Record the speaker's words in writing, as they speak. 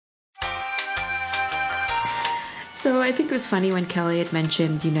So I think it was funny when Kelly had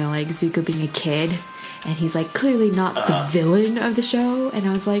mentioned, like Zuko being a kid, and he's like clearly not the villain of the show, and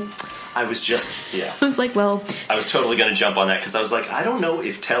I was like, I was like, well, I was totally going to jump on that because I was like, I don't know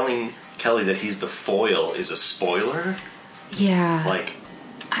if telling Kelly that he's the foil is a spoiler. Yeah. Like,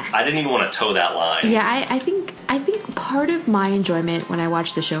 I didn't even want to toe that line. Yeah, I think part of my enjoyment when I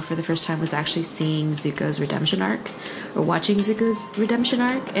watched the show for the first time was actually seeing Zuko's redemption arc, or watching Zuko's redemption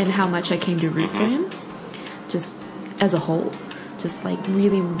arc, and how much I came to root for him, just as a whole. Just, like,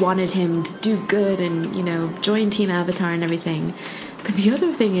 really wanted him to do good and, join Team Avatar and everything. But the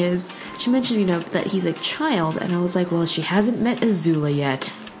other thing is, she mentioned, that he's a child, and I was like, well, she hasn't met Azula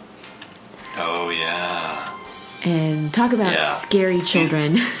yet. Oh, yeah. And talk about scary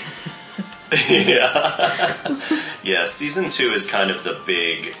children. Yeah, season 2 is kind of the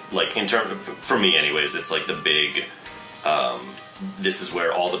big, like, for me anyways, it's like the big, this is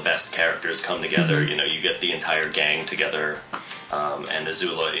where all the best characters come together. You get the entire gang together, and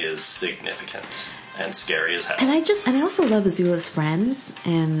Azula is significant and scary as hell. And I also love Azula's friends,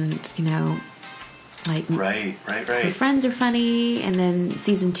 and, like... Right. Her friends are funny, and then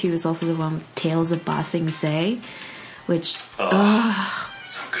season 2 is also the one with Tales of Ba Sing Se, which...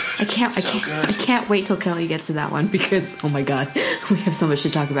 so good. I can't wait till Kelly gets to that one, because, oh my god, we have so much to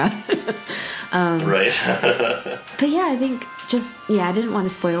talk about. Right. But yeah, I think I didn't want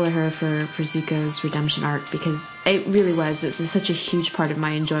to spoil her for Zuko's redemption arc, because it really was. It's such a huge part of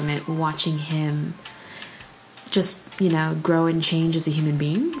my enjoyment watching him just, grow and change as a human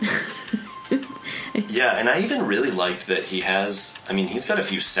being. Yeah, and I even really liked that he's got a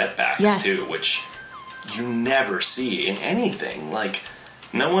few setbacks too, which you never see in anything. Like,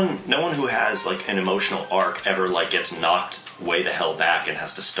 no one who has, like, an emotional arc ever, like, gets knocked way the hell back and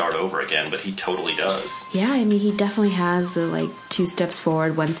has to start over again, but he totally does. Yeah, he definitely has the, like, 2 steps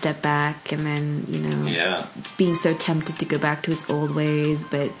forward, 1 step back, and then, being so tempted to go back to his old ways,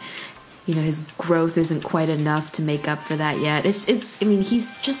 but, his growth isn't quite enough to make up for that yet.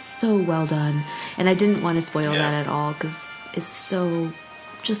 He's just so well done, and I didn't want to spoil that at all, because it's so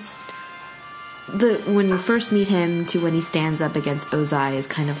just... when you first meet him to when he stands up against Ozai is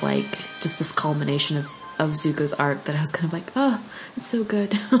kind of like just this culmination of Zuko's arc that I was kind of like, oh, it's so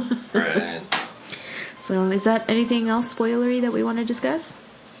good. Right. So is that anything else spoilery that we want to discuss?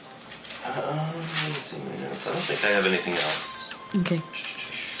 Let's see my notes. I don't think I have anything else. Okay.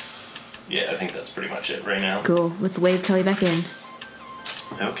 Yeah, I think that's pretty much it right now. Cool. Let's wave Kelly back in.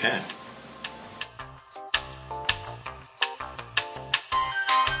 Okay.